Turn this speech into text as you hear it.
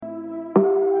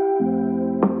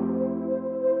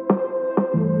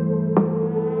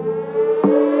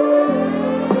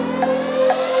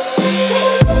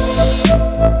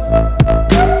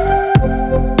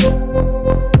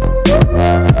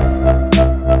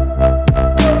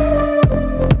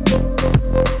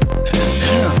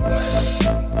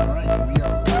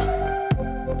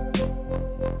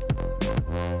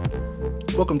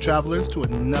Welcome, travelers, to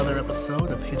another episode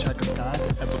of Hitchhiker's Guide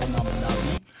to Ethical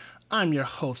Non-Monogamy. I'm your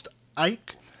host,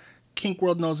 Ike. Kink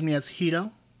World knows me as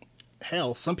Hito.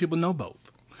 Hell, some people know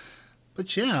both.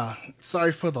 But yeah,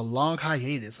 sorry for the long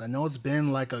hiatus. I know it's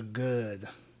been like a good...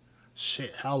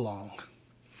 Shit, how long?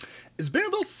 It's been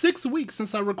about 6 weeks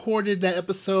since I recorded that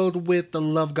episode with the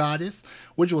Love Goddess,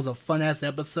 which was a fun-ass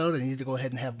episode. I need to go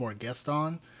ahead and have more guests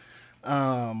on.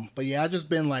 But yeah, I've just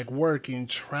been like working,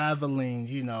 traveling,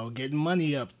 getting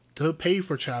money up to pay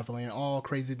for traveling, all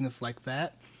craziness like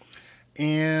that.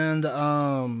 And,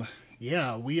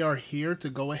 yeah, we are here to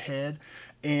go ahead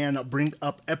and bring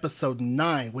up episode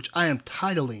 9, which I am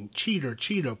titling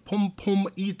Cheater, Pum Pum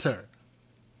Eater.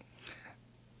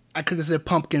 I could have said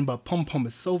pumpkin, but pum pum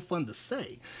is so fun to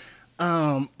say.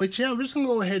 But yeah, we're just gonna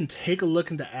go ahead and take a look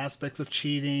into aspects of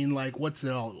cheating, like what's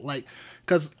it all like,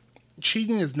 because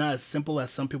cheating is not as simple as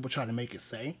some people try to make it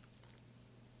say.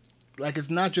 Like,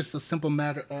 it's not just a simple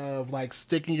matter of like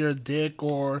sticking your dick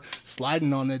or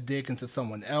sliding on the dick into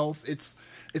someone else. It's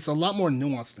a lot more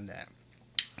nuanced than that.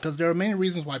 Because there are many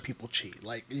reasons why people cheat.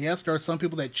 Like, yes, there are some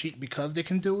people that cheat because they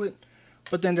can do it,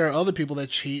 but then there are other people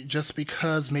that cheat just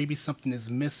because maybe something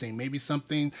is missing, maybe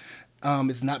something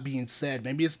is not being said,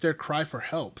 maybe it's their cry for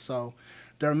help. So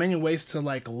there are many ways to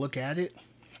like look at it,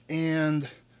 and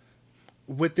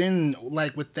with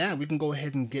that, we can go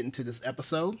ahead and get into this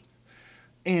episode.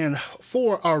 And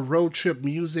for our road trip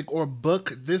music or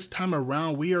book this time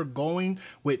around, we are going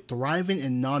with Thriving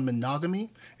in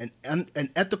Non-Monogamy, an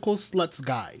ethical slut's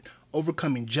guide,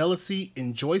 overcoming jealousy,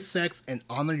 enjoy sex, and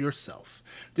honor yourself.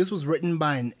 This was written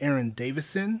by an Aaron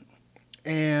Davison.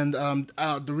 And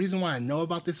the reason why I know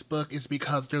about this book is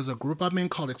because there's a group I'm in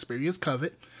called Experience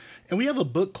Covet. And we have a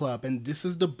book club, and this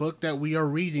is the book that we are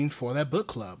reading for that book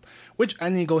club, which I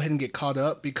need to go ahead and get caught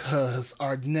up because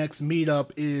our next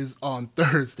meetup is on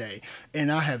Thursday, and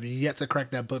I have yet to crack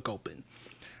that book open.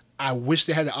 I wish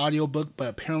they had an audiobook, but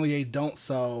apparently they don't,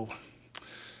 so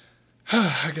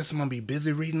I guess I'm going to be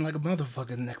busy reading like a motherfucker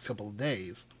the next couple of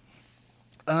days.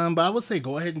 But I would say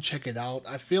go ahead and check it out.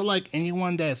 I feel like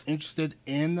anyone that is interested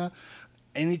in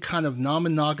any kind of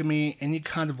non-monogamy, any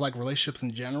kind of like relationships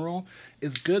in general,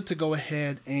 it's good to go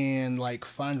ahead and like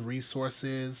find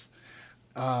resources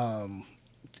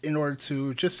in order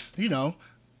to just,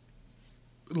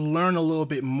 learn a little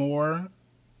bit more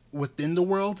within the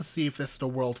world to see if it's the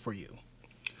world for you.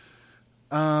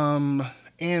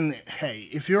 And hey,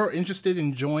 if you're interested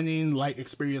in joining like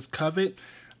Experience Covet,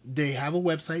 they have a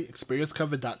website,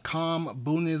 experiencecovet.com.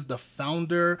 Boone is the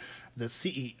founder, the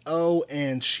CEO,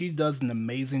 and she does an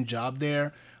amazing job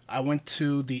there. I went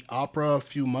to the opera a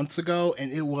few months ago,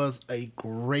 and it was a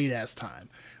great-ass time.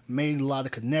 Made a lot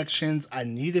of connections. I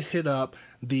need to hit up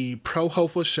the Pro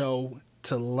Hofa show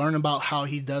to learn about how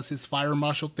he does his fire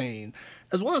marshal thing,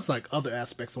 as well as like other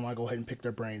aspects I want to go ahead and pick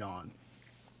their brain on.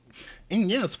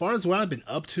 And yeah, as far as what I've been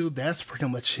up to, that's pretty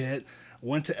much it.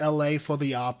 Went to LA for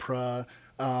the opera.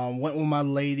 Went with my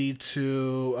lady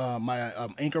to my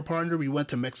anchor partner. We went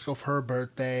to Mexico for her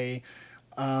birthday.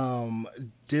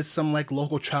 Did some like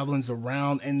local travelings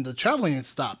around, and the traveling didn't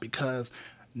stop because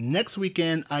next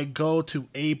weekend I go to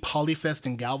a Polyfest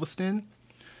in Galveston,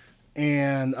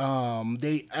 and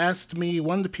they asked me,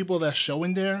 one of the people that's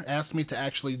showing there asked me to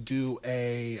actually do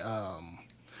a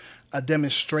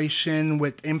demonstration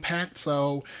with Impact.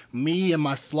 So me and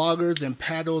my floggers and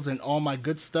paddles and all my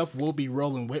good stuff will be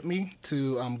rolling with me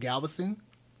to Galveston.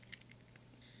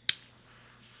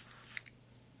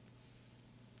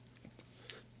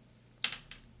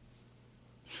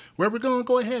 Where we're going to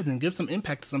go ahead and give some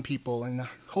impact to some people, and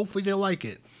hopefully they'll like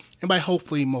it. And by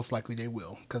hopefully, most likely they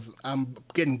will, because I'm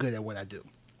getting good at what I do.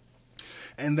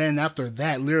 And then after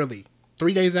that, literally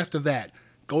 3 days after that,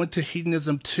 go into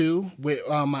Hedonism 2 with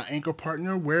my anchor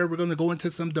partner, where we're going to go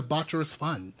into some debaucherous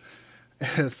fun.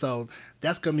 So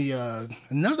that's going to be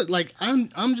another, like,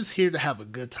 I'm just here to have a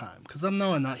good time, because I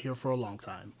know I'm not here for a long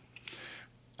time.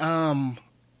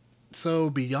 So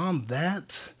beyond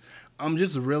that, I'm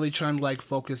just really trying to like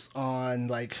focus on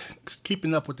like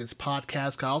keeping up with this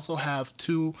podcast. I also have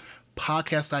 2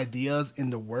 podcast ideas in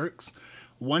the works.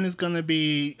 One is going to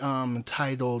be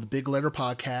titled Big Letter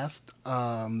Podcast.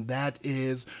 That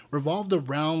is revolved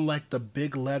around like the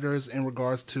big letters in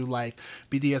regards to like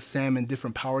BDSM and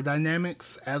different power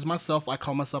dynamics. As myself, I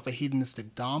call myself a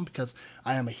hedonistic dom because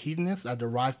I am a hedonist. I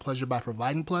derive pleasure by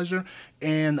providing pleasure.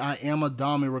 And I am a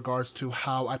dom in regards to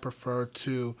how I prefer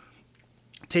to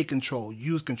take control,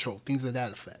 use control, things of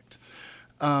that effect.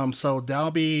 So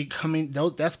that'll be coming.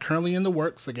 That's currently in the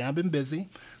works. Again, I've been busy.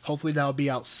 Hopefully that'll be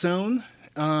out soon.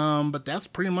 But that's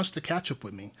pretty much to catch up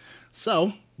with me.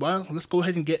 So well, let's go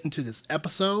ahead and get into this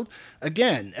episode.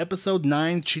 Again, episode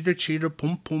 9, Cheater, Cheater,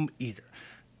 Pum Pum Eater.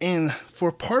 And for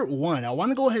part 1, I want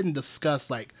to go ahead and discuss,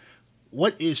 like,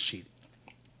 what is cheating?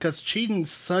 Because cheating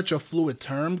is such a fluid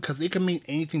term because it can mean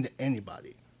anything to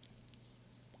anybody.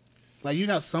 Like, you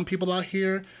got some people out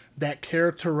here that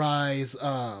characterize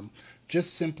like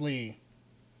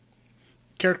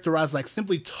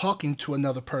simply talking to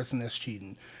another person as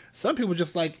cheating. Some people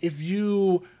just like, if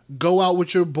you go out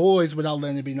with your boys without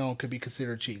letting it be known, could be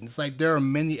considered cheating. It's like there are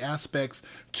many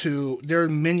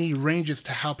ranges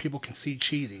to how people can see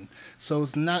cheating. So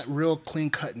it's not real clean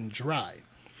cut and dry.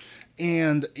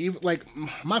 And even like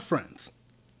my friends,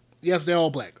 yes, they're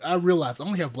all black. I realize I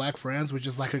only have black friends, which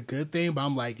is like a good thing, but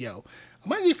I'm like, yo, I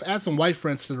might need to add some white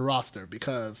friends to the roster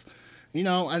because, you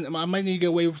know, I might need to get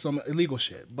away with some illegal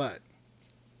shit. But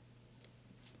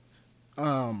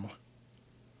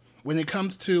when it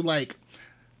comes to like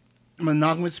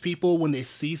monogamous people, when they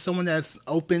see someone that's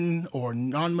open or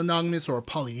non-monogamous or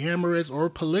polyamorous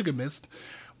or polygamist,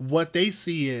 what they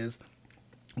see is,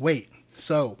 wait,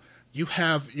 so you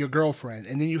have your girlfriend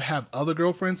and then you have other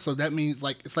girlfriends, so that means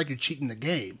like it's like you're cheating the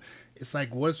game. It's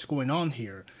like, what's going on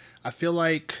here? I feel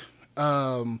like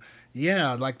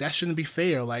yeah, like that shouldn't be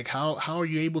fair. Like how are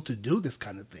you able to do this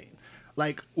kind of thing?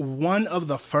 Like one of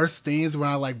the first things when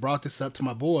I like brought this up to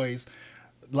my boys,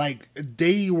 like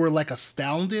they were like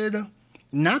astounded,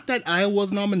 not that I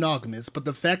was non-monogamous, but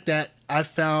the fact that I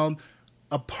found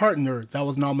a partner that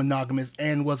was non-monogamous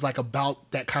and was like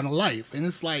about that kind of life. And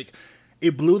it's like,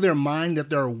 it blew their mind that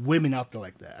there are women out there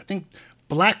like that. I think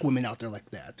black women out there like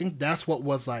that. I think that's what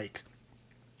was like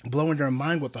blowing their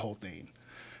mind with the whole thing.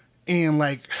 And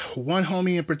like one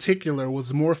homie in particular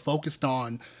was more focused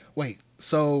on, wait,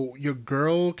 so your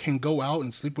girl can go out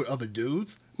and sleep with other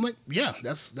dudes? I'm like, yeah,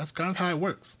 that's kind of how it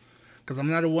works. Because I'm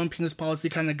not a one penis policy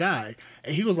kind of guy.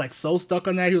 And he was like so stuck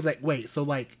on that. He was like, wait, so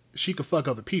like she could fuck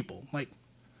other people. Like,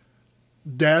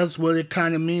 that's what it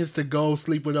kind of means to go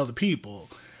sleep with other people.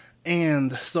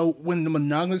 And so when the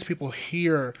monogamous people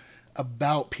hear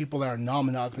about people that are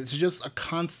non-monogamous, it's just a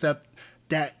concept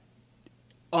that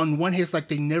on one hand, it's like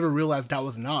they never realized that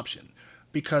was an option.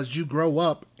 Because you growing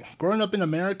up in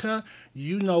America,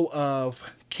 you know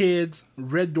of kids,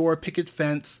 red door, picket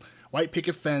fence, white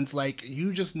picket fence. Like,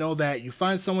 you just know that you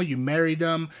find someone, you marry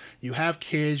them, you have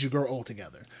kids, you grow old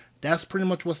together. That's pretty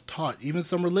much what's taught. Even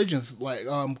some religions, like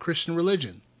Christian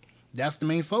religion, that's the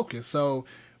main focus. So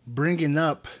bringing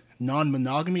up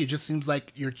non-monogamy, it just seems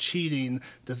like you're cheating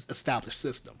the established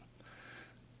system.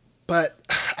 But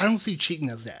I don't see cheating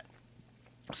as that.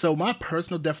 So my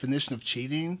personal definition of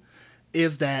cheating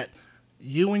is that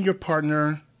you and your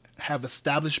partner have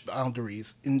established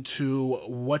boundaries into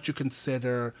what you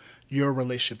consider your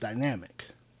relationship dynamic.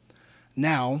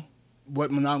 Now,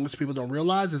 what monogamous people don't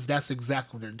realize is that's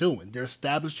exactly what they're doing. They're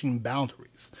establishing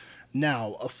boundaries.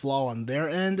 Now, a flaw on their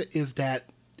end is that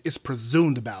it's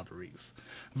presumed boundaries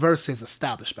versus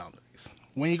established boundaries.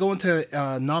 When you go into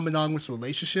a non-monogamous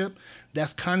relationship,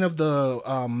 that's kind of the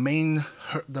main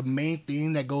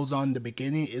thing that goes on in the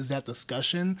beginning is that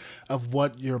discussion of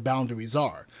what your boundaries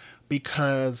are.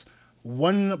 Because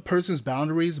one person's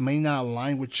boundaries may not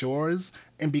align with yours,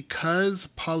 and because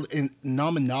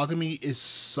non-monogamy is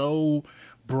so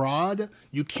broad,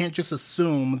 you can't just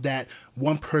assume that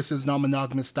one person's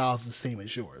non-monogamous style is the same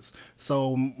as yours.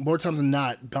 So more times than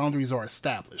not, boundaries are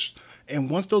established. And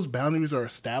once those boundaries are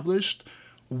established,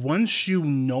 once you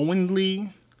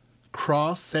knowingly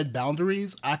cross said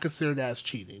boundaries, I consider that as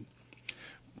cheating.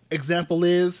 Example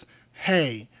is,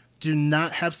 hey, do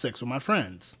not have sex with my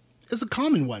friends. It's a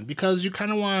common one because you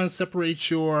kind of want to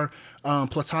separate your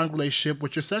platonic relationship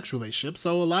with your sexual relationship.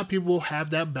 So a lot of people have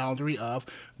that boundary of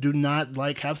do not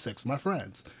like have sex with my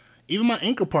friends. Even my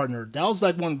anchor partner, that was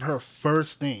like one of her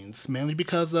first things, mainly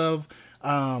because of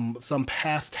some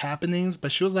past happenings.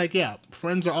 But she was like, yeah,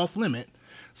 friends are off limit.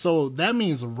 So that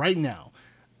means right now,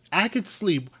 I could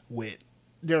sleep with,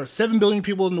 there are 7 billion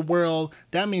people in the world.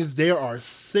 That means there are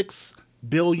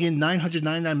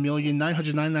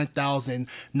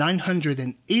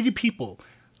 6,999,999,980 people.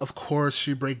 Of course,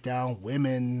 you break down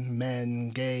women,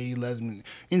 men, gay, lesbian,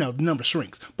 the number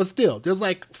shrinks. But still, there's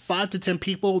like 5 to 10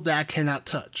 people that I cannot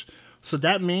touch. So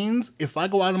that means if I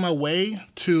go out of my way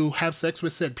to have sex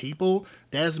with said people,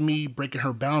 that's me breaking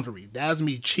her boundary. That's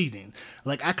me cheating.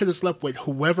 Like, I could have slept with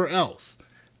whoever else.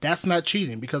 That's not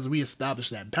cheating because we established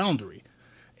that boundary.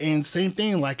 And same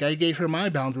thing, like I gave her my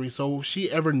boundary, so if she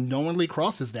ever knowingly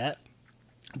crosses that,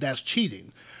 that's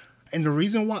cheating. And the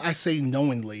reason why I say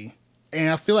knowingly, and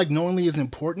I feel like knowingly is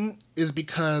important, is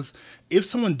because if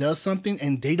someone does something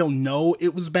and they don't know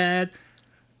it was bad,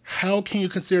 how can you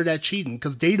consider that cheating?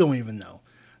 Because they don't even know.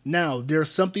 Now, there are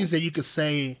some things that you could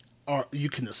say or you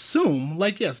can assume.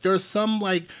 Like, yes, there are some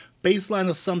like baseline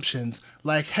assumptions,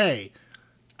 like, hey,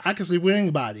 I can sleep with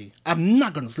anybody. I'm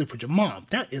not going to sleep with your mom.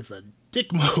 That is a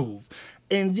dick move.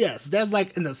 And yes, that's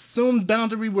like an assumed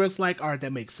boundary where it's like, all right,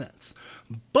 that makes sense.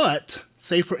 But,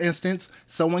 say for instance,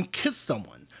 someone kissed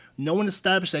someone. No one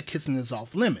established that kissing is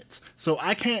off limits. So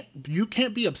you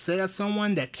can't be upset at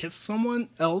someone that kissed someone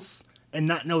else and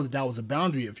not know that that was a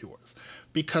boundary of yours.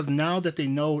 Because now that they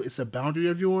know it's a boundary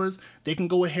of yours, they can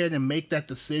go ahead and make that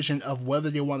decision of whether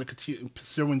they want to continue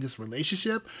pursuing this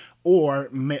relationship or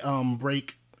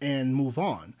break and move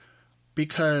on.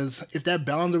 Because if that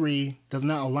boundary does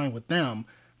not align with them,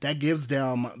 that gives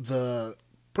them the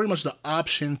pretty much the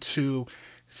option to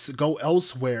go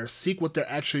elsewhere, seek what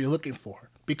they're actually looking for.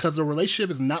 Because a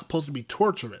relationship is not supposed to be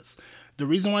torturous. The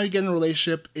reason why you get in a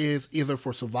relationship is either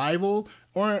for survival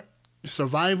or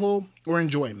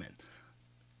enjoyment.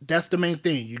 That's the main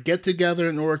thing. You get together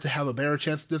in order to have a better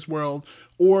chance at this world,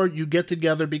 or you get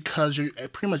together because you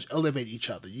pretty much elevate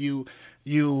each other. You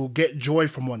get joy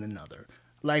from one another.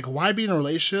 Like, why be in a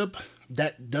relationship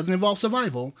that doesn't involve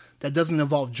survival, that doesn't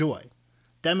involve joy?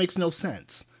 That makes no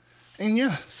sense. And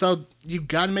yeah, so you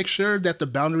got to make sure that the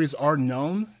boundaries are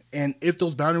known. And if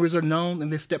those boundaries are known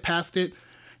and they step past it,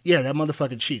 yeah, that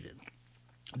motherfucker cheated.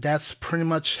 That's pretty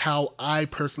much how I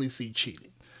personally see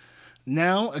cheating.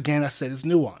 Now, again, I said it's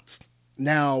nuanced.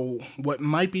 Now, what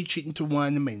might be cheating to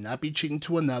one may not be cheating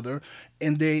to another.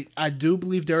 And I do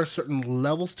believe there are certain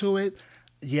levels to it.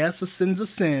 Yes, a sin's a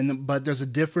sin, but there's a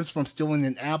difference from stealing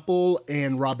an apple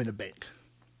and robbing a bank.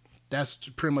 That's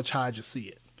pretty much how I just see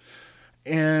it.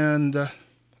 And, but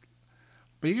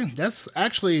yeah, that's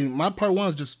actually, my part one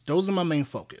is just, those are my main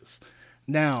focus.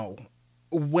 Now,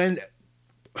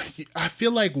 I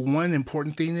feel like one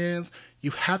important thing is, you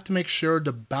have to make sure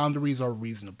the boundaries are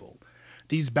reasonable.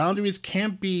 These boundaries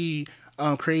can't be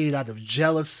created out of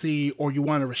jealousy or you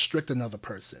want to restrict another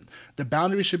person. The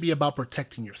boundary should be about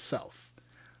protecting yourself.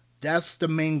 That's the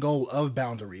main goal of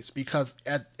boundaries, because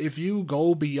if you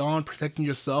go beyond protecting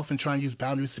yourself and trying to use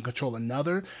boundaries to control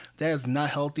another, that is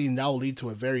not healthy, and that will lead to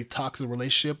a very toxic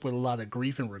relationship with a lot of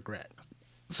grief and regret.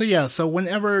 So yeah, so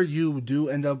whenever you do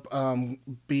end up creating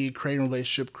a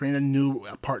relationship, creating a new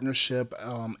partnership,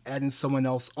 adding someone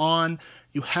else on,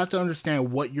 you have to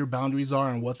understand what your boundaries are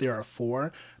and what they are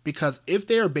for. Because if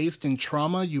they are based in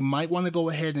trauma, you might want to go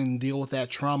ahead and deal with that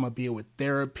trauma, be it with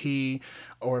therapy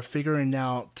or figuring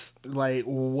out like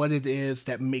what it is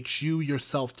that makes you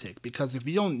yourself tick. Because if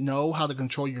you don't know how to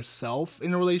control yourself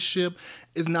in a relationship,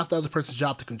 it's not the other person's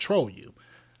job to control you.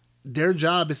 Their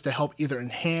job is to help either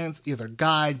enhance, either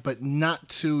guide, but not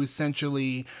to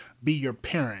essentially be your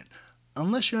parent,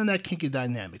 unless you're in that kinky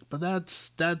dynamic. But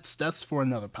that's for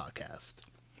another podcast.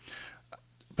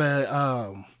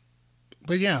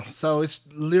 But yeah, so it's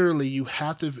literally you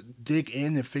have to dig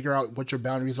in and figure out what your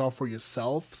boundaries are for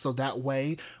yourself, so that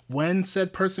way when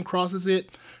said person crosses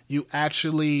it, you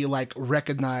actually like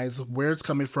recognize where it's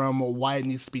coming from or why it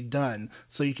needs to be done,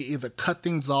 so you can either cut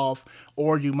things off,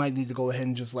 or you might need to go ahead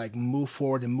and just like move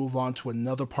forward and move on to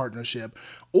another partnership,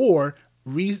 or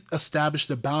re-establish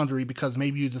the boundary because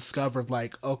maybe you discovered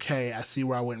like, okay, I see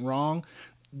where I went wrong.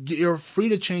 You're free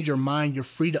to change your mind. You're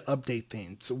free to update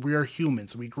things. We're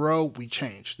humans. We grow, we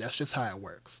change. That's just how it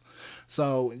works.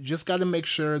 So just got to make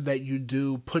sure that you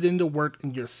do put in the work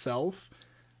in yourself,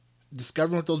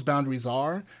 discovering what those boundaries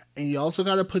are, and you also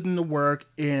got to put in the work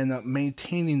in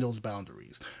maintaining those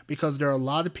boundaries, because there are a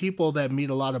lot of people that meet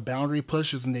a lot of boundary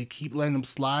pushes and they keep letting them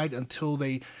slide until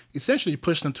they essentially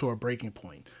push them to a breaking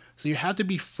point. So you have to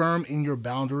be firm in your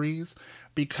boundaries,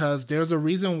 because there's a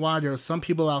reason why there are some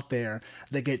people out there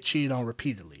that get cheated on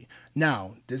repeatedly.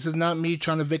 Now, this is not me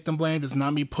trying to victim blame. This is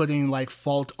not me putting like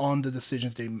fault on the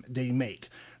decisions they make.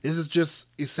 This is just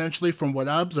essentially from what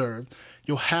I observed.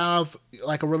 You'll have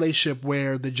like a relationship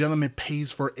where the gentleman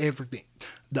pays for everything.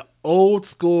 The old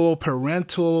school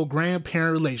parental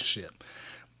grandparent relationship.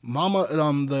 Mama,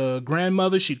 the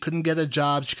grandmother, she couldn't get a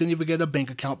job. She couldn't even get a bank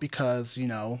account because,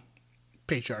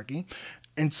 patriarchy.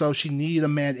 And so she needed a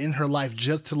man in her life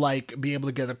just to like be able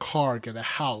to get a car, get a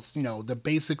house, the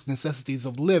basic necessities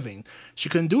of living. She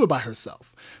couldn't do it by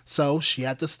herself. So she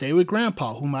had to stay with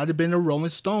grandpa, who might have been a Rolling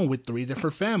Stone with 3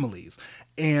 different families.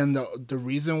 And the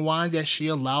reason why that she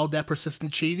allowed that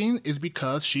persistent cheating is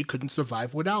because she couldn't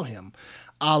survive without him.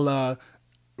 Why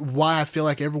I feel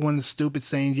like everyone is stupid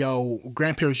saying,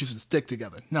 grandparents used to stick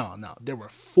together. No, they were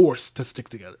forced to stick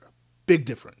together. Big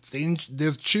difference.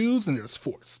 There's choose and there's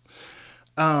forced.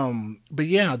 But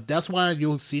yeah, that's why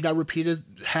you'll see that repeated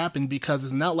happen, because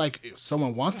it's not like if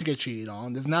someone wants to get cheated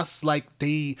on. It's not like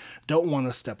they don't want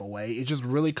to step away. It just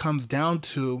really comes down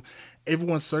to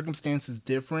everyone's circumstance is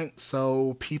different.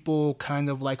 So people kind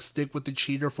of like stick with the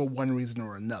cheater for one reason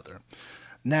or another.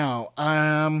 Now,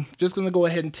 I'm just going to go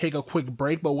ahead and take a quick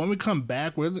break, but when we come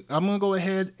back, I'm going to go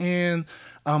ahead and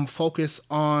focus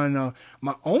on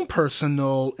my own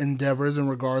personal endeavors in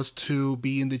regards to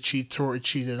being the cheater or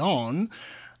cheated on,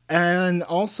 and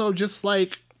also just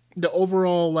like the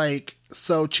overall, like,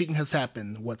 so cheating has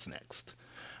happened, what's next?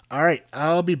 All right,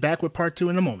 I'll be back with part two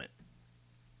in a moment.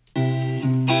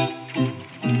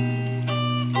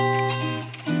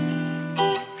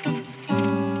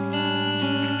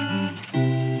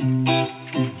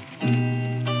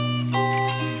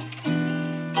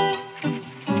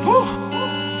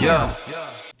 Yeah.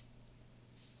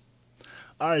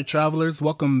 All right, travelers,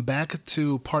 welcome back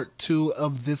to part two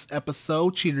of this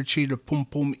episode, Cheater Cheater Pum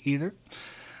Pum Eater.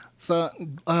 So,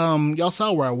 y'all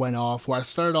saw where I went off, where I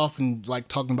started off and like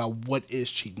talking about what is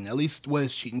cheating, at least what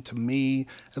is cheating to me,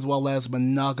 as well as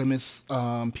monogamous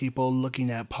people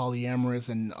looking at polyamorous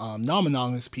and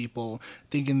non-monogamous people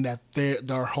thinking that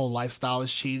their whole lifestyle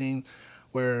is cheating.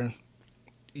 Where,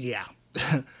 yeah,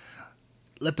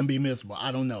 let them be miserable.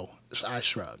 I don't know. I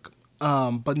shrug.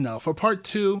 But no, for part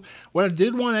two, what I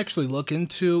did want to actually look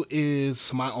into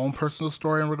is my own personal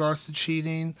story in regards to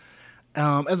cheating,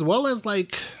 as well as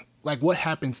like what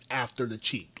happens after the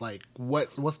cheat, like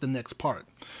what's the next part.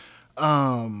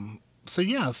 So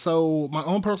yeah, so my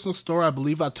own personal story, I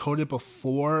believe I told it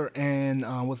before, and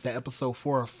was that episode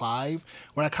 4 or 5,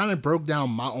 where I kind of broke down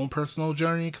my own personal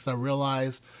journey, because I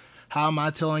realized, how am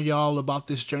I telling y'all about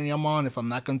this journey I'm on if I'm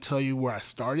not going to tell you where I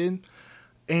started?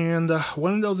 And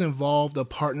one of those involved a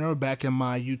partner back in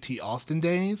my UT Austin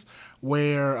days,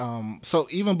 where, so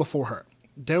even before her,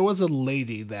 there was a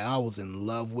lady that I was in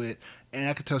love with, and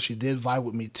I could tell she did vibe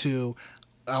with me too.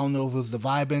 I don't know if it was the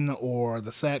vibing or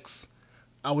the sex.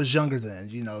 I was younger then,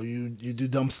 you do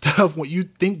dumb stuff when you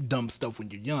think dumb stuff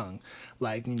when you're young.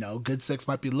 Like, good sex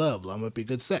might be love might be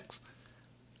good sex.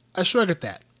 I shrug at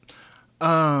that.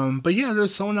 But yeah,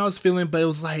 there's someone I was feeling, but it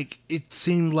was like, it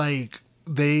seemed like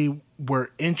they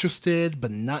were interested, but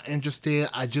not interested.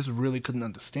 I just really couldn't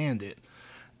understand it.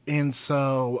 And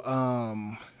so,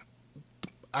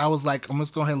 I was like, I'm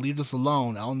just going to go ahead and leave this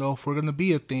alone. I don't know if we're going to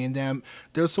be a thing. Then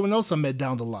there's someone else I met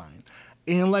down the line.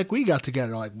 And like, we got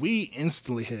together, like, we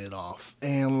instantly hit it off.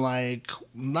 And like,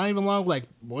 not even long, like,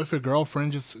 boyfriend,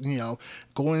 girlfriend, just,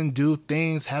 going and do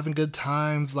things, having good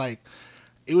times. Like,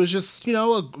 it was just,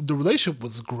 the relationship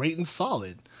was great and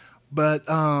solid. But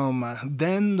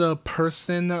then the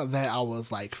person that I was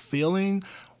like feeling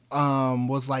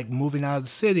was like moving out of the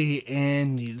city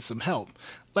and needed some help.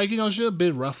 Like, she had a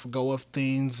bit rough go of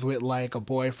things with like a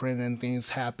boyfriend, and things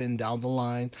happened down the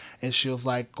line, and she was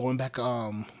like moving back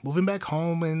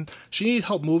home, and she needed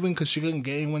help moving because she couldn't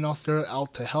get anyone else there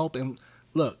out to help. And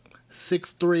look,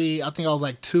 6'3", I think I was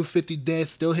like 250 dead,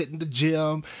 still hitting the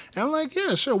gym, and I'm like,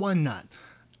 yeah, sure, why not?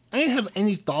 I didn't have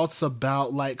any thoughts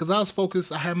about, like, because I was focused,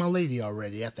 I had my lady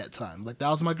already at that time. Like, that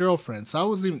was my girlfriend. So I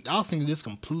was thinking this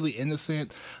completely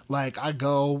innocent. Like, I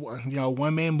go,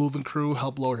 one man moving crew,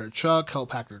 help load her truck, help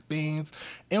pack her things.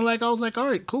 And, like, I was like, all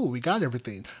right, cool, we got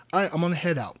everything. All right, I'm going to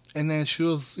head out. And then she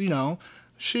was,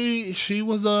 she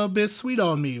was a bit sweet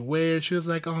on me, where she was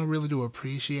like, oh, I really do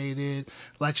appreciate it.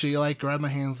 Like, she, like, grabbed my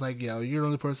hands, like, you're the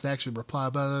only person that actually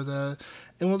replied, blah, blah, blah.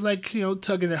 And was, like,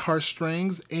 tugging at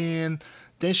heartstrings. And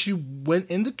then she went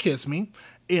in to kiss me,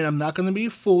 and I'm not going to be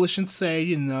foolish and say,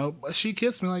 she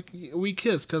kissed me, like, we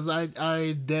kissed, because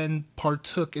I then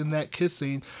partook in that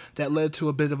kissing that led to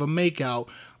a bit of a makeout.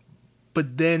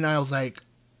 But then I was like,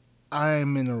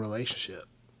 I'm in a relationship.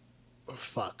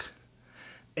 Fuck.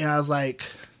 And I was like,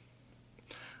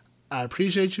 I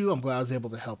appreciate you. I'm glad I was able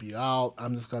to help you out.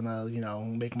 I'm just gonna,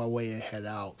 make my way and head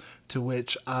out. To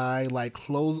which I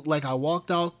I walked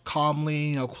out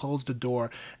calmly, closed the door,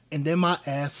 and then my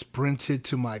ass sprinted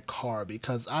to my car,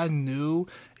 because I knew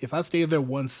if I stayed there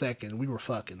 1 second, we were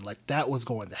fucking. Like, that was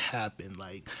going to happen.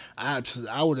 Like, I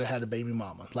would have had a baby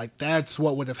mama. Like, that's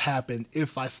what would have happened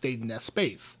if I stayed in that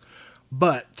space.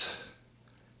 But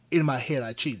in my head,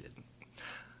 I cheated.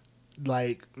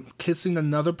 Like, kissing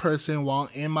another person while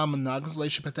in my monogamous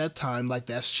relationship at that time, like,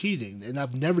 that's cheating. And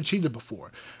I've never cheated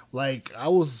before. Like, I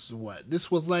was,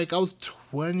 this was like, I was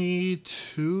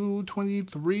 22,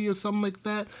 23 or something like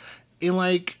that. And,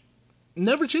 like,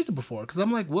 never cheated before. Because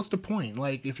I'm like, what's the point?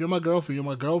 Like, if you're my girlfriend, you're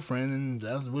my girlfriend, and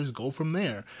we'll just go from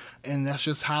there. And that's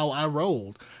just how I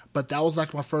rolled. But that was,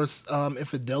 like, my first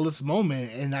infidelis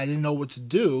moment, and I didn't know what to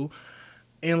do.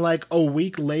 And like a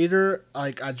week later,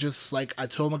 like I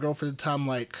told my girlfriend at the time,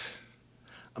 like,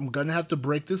 I'm gonna have to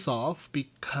break this off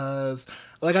because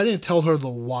like I didn't tell her the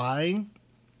why.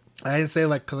 I didn't say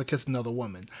like because I kissed another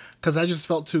woman, because I just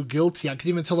felt too guilty. I couldn't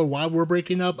even tell her why we're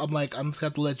breaking up. I'm like, I'm just gonna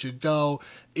have to let you go.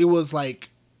 It was like,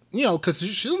 because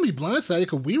she don't be blindsided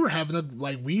because we were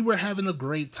having a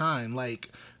great time. Like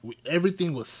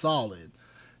everything was solid,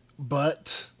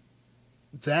 but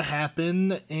that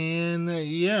happened, and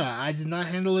yeah, I did not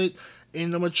handle it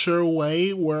in a mature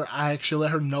way where I actually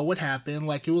let her know what happened.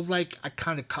 Like it was like I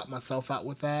kind of caught myself out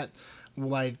with that.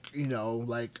 Like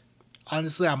like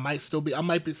honestly, I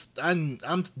might be,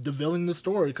 I'm developing the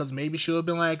story because maybe she would have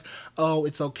been like, oh,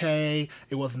 it's okay,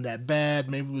 it wasn't that bad.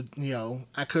 Maybe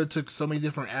I could have took so many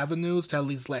different avenues to at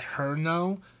least let her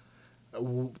know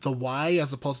the why,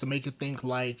 as opposed to make it think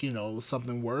like it was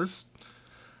something worse.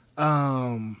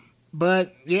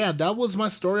 But yeah, that was my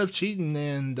story of cheating,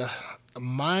 and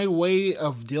my way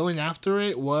of dealing after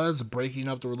it was breaking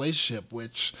up the relationship,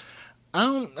 which I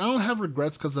don't have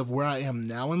regrets because of where I am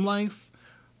now in life,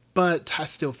 but I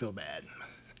still feel bad.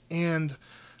 And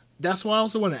that's why I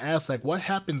also want to ask, like, what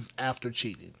happens after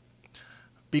cheating?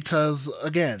 Because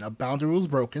again, a boundary was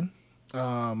broken,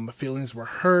 feelings were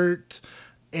hurt,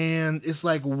 and it's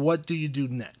like, what do you do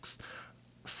next?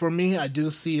 For me, I do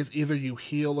see it's either you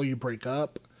heal or you break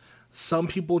up. Some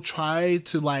people try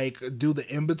to like do the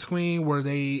in between where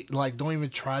they like don't even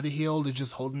try to heal, they're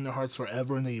just holding their hearts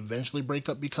forever and they eventually break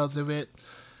up because of it.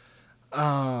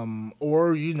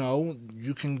 Or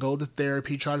you can go to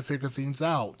therapy, try to figure things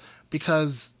out,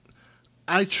 because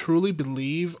I truly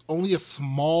believe only a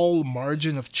small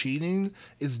margin of cheating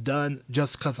is done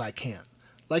just because I can.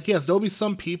 Like, yes, there'll be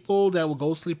some people that will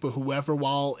go sleep with whoever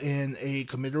while in a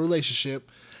committed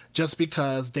relationship just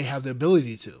because they have the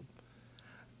ability to.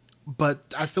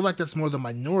 But I feel like that's more the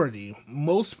minority.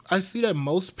 I see that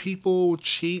most people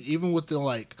cheat, even with the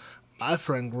like my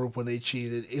friend group when they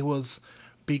cheated. It was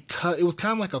because it was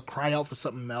kind of like a cry out for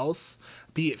something else,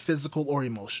 be it physical or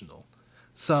emotional.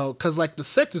 So, because like the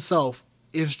sex itself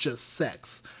is just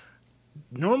sex.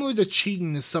 Normally, the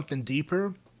cheating is something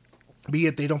deeper, be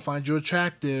it they don't find you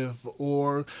attractive,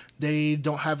 or they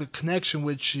don't have a connection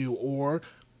with you, or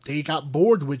they got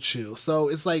bored with you. So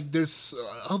it's like there's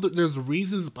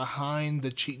reasons behind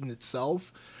the cheating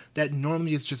itself that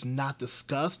normally is just not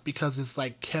discussed because it's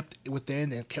like kept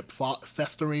within and kept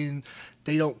festering.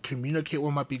 They don't communicate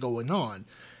what might be going on,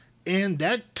 and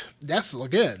that's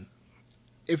again,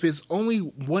 if it's only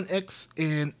one X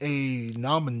in a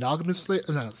non-monogamous,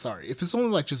 no, sorry, if it's only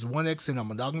like just one X in a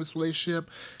monogamous relationship,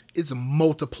 it's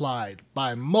multiplied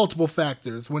by multiple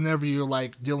factors whenever you're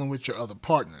like dealing with your other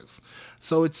partners.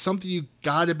 So it's something you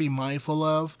gotta be mindful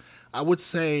of. I would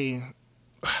say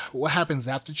what happens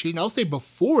after cheating. I would say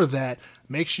before that,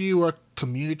 make sure you are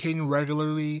communicating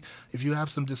regularly. If you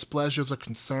have some displeasures or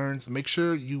concerns, make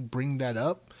sure you bring that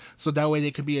up so that way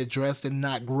they can be addressed and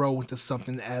not grow into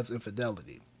something as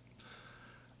infidelity.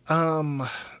 The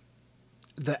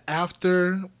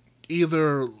after,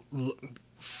 either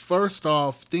first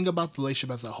off, think about the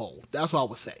relationship as a whole. That's what I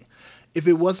would say. If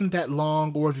it wasn't that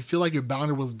long, or if you feel like your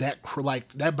boundary was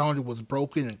like that boundary was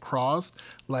broken and crossed,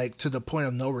 like to the point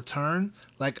of no return,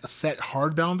 like a set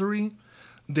hard boundary,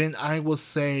 then I would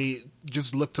say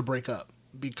just look to break up.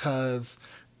 Because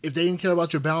if they didn't care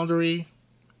about your boundary,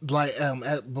 like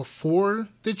before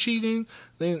the cheating,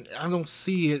 then I don't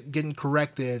see it getting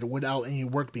corrected without any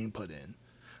work being put in.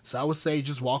 So I would say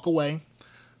just walk away.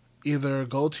 Either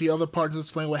go to your other partner to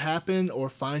explain what happened, or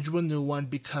find you a new one.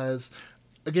 Because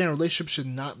again, relationships should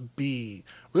not be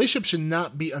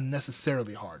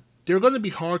unnecessarily hard. They're going to be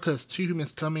hard because two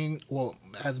humans coming, well,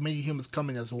 as many humans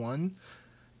coming as one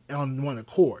on one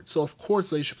accord. So of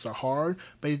course relationships are hard,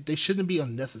 but they shouldn't be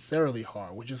unnecessarily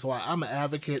hard. Which is why I'm an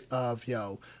advocate of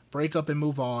break up and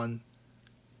move on.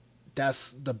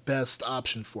 That's the best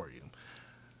option for you.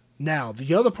 Now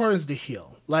the other part is to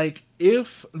heal. Like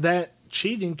if that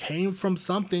cheating came from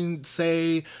something,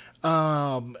 say,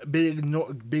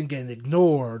 being getting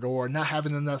ignored, or not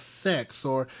having enough sex,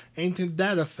 or anything to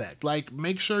that effect. Like,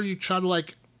 make sure you try to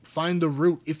like find the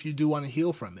root if you do want to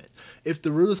heal from it. If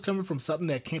the root is coming from something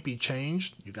that can't be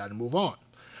changed, you got to move on.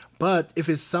 But if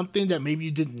it's something that maybe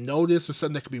you didn't notice or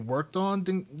something that could be worked on,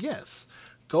 then yes,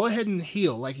 go ahead and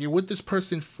heal. Like, you're with this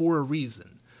person for a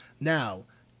reason. Now,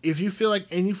 if you feel like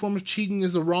any form of cheating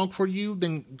is wrong for you,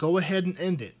 then go ahead and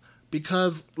end it.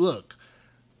 Because, look,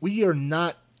 we are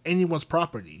not anyone's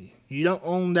property. You don't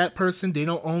own that person, they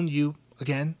don't own you.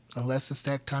 Again, unless it's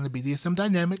that kind of BDSM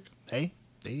dynamic. Hey,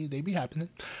 they be happening.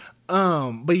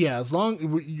 But yeah, as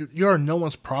long you are no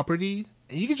one's property,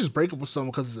 and you can just break up with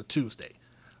someone because it's a Tuesday.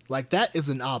 Like, that is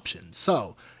an option.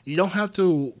 So you don't have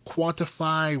to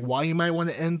quantify why you might want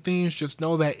to end things. Just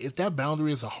know that if that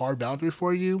boundary is a hard boundary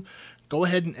for you, go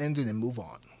ahead and end it and move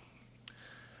on.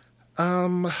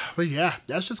 But yeah,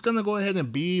 that's just gonna go ahead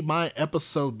and be my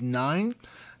episode 9.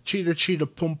 Cheater, Cheater,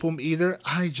 Pum Pum Eater.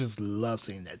 I just love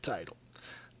seeing that title.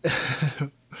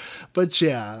 But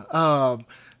yeah,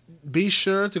 be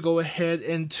sure to go ahead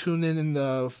and tune in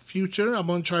the future. I'm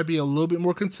going to try to be a little bit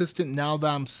more consistent now that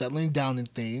I'm settling down in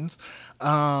things.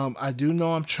 I do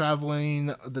know I'm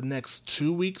traveling the next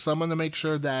 2 weeks, so I'm going to make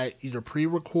sure that I either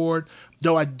pre-record,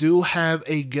 though I do have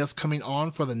a guest coming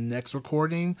on for the next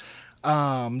recording.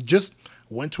 Just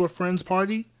went to a friend's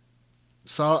party.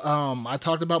 So I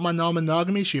talked about my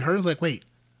non-monogamy. She heard, like, wait,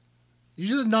 you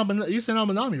said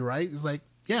non-monogamy, right? It's like,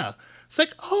 yeah. It's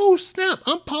like, oh snap,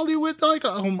 I'm poly with, like,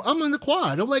 I'm in the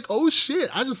quad. I'm like, oh shit,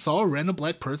 I just saw a random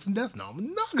black person that's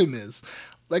non-monogamous.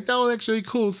 Like, that was actually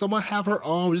cool. Someone have her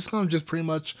on. We're just gonna pretty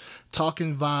much talk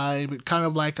and vibe, kind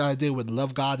of like I did with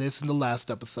Love Goddess in the last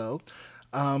episode.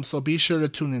 So be sure to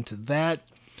tune into that.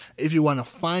 If you want to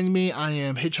find me, I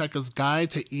am Hitchhiker's Guide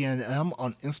to ENM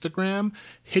on Instagram,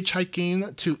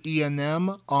 Hitchhiking to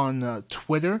ENM on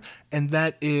Twitter, and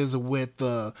that is with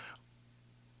the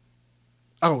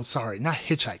oh, sorry, not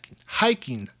hitchhiking.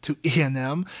 Hiking to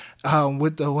ENM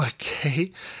with the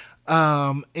K.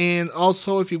 And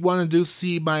also, if you want to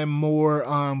see my more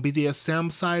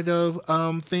BDSM side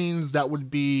of things, that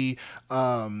would be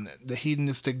the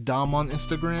Hedonistic Dom on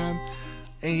Instagram.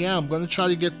 And yeah, I'm going to try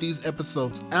to get these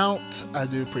episodes out. I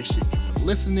do appreciate you for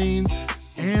listening.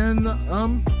 And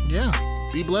yeah,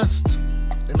 be blessed.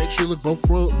 And make sure you look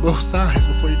both sides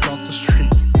before you cross the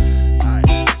street.